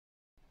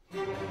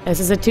This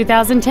is a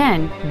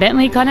 2010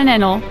 Bentley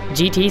Continental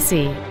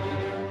GTC.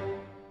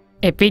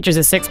 It features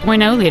a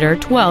 6.0-liter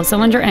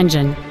 12-cylinder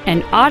engine,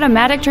 an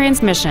automatic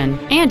transmission,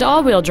 and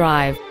all-wheel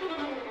drive.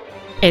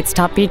 Its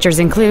top features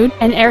include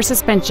an air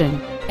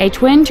suspension, a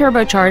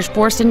twin-turbocharged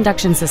forced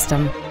induction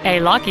system, a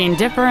locking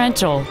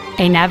differential,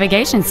 a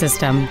navigation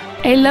system,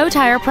 a low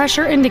tire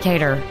pressure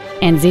indicator,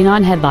 and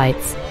xenon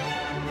headlights.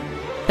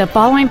 The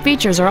following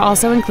features are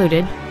also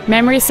included: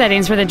 memory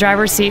settings for the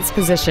driver's seat's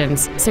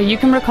positions, so you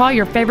can recall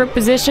your favorite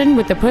position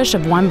with the push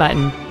of one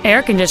button,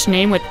 air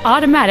conditioning with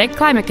automatic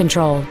climate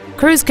control,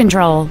 cruise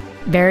control,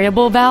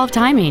 variable valve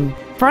timing,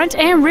 front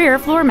and rear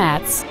floor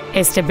mats,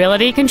 a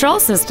stability control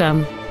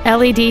system,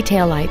 LED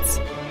taillights,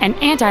 an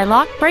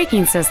anti-lock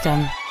braking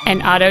system,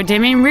 an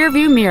auto-dimming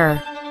rearview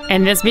mirror,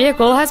 and this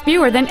vehicle has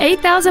fewer than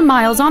 8,000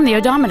 miles on the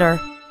odometer.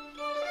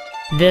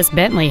 This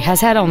Bentley has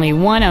had only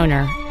one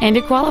owner, and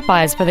it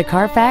qualifies for the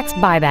Carfax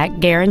buyback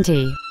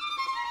guarantee.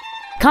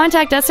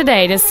 Contact us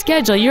today to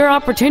schedule your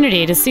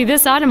opportunity to see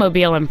this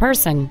automobile in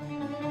person.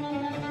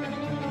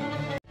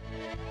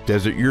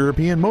 Desert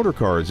European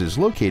Motorcars is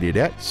located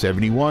at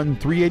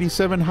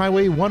 71387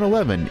 Highway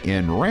 111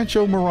 in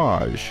Rancho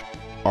Mirage.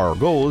 Our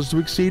goal is to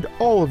exceed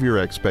all of your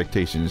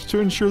expectations to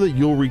ensure that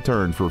you'll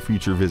return for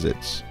future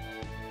visits.